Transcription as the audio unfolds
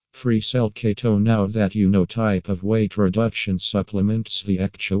FreeCell Keto. Now that you know type of weight reduction supplements, the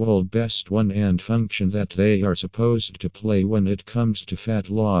actual best one and function that they are supposed to play when it comes to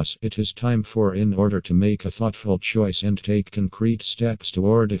fat loss, it is time for in order to make a thoughtful choice and take concrete steps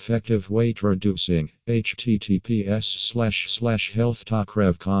toward effective weight reducing.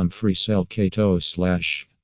 https://healthtalkrevcom FreeCell Keto/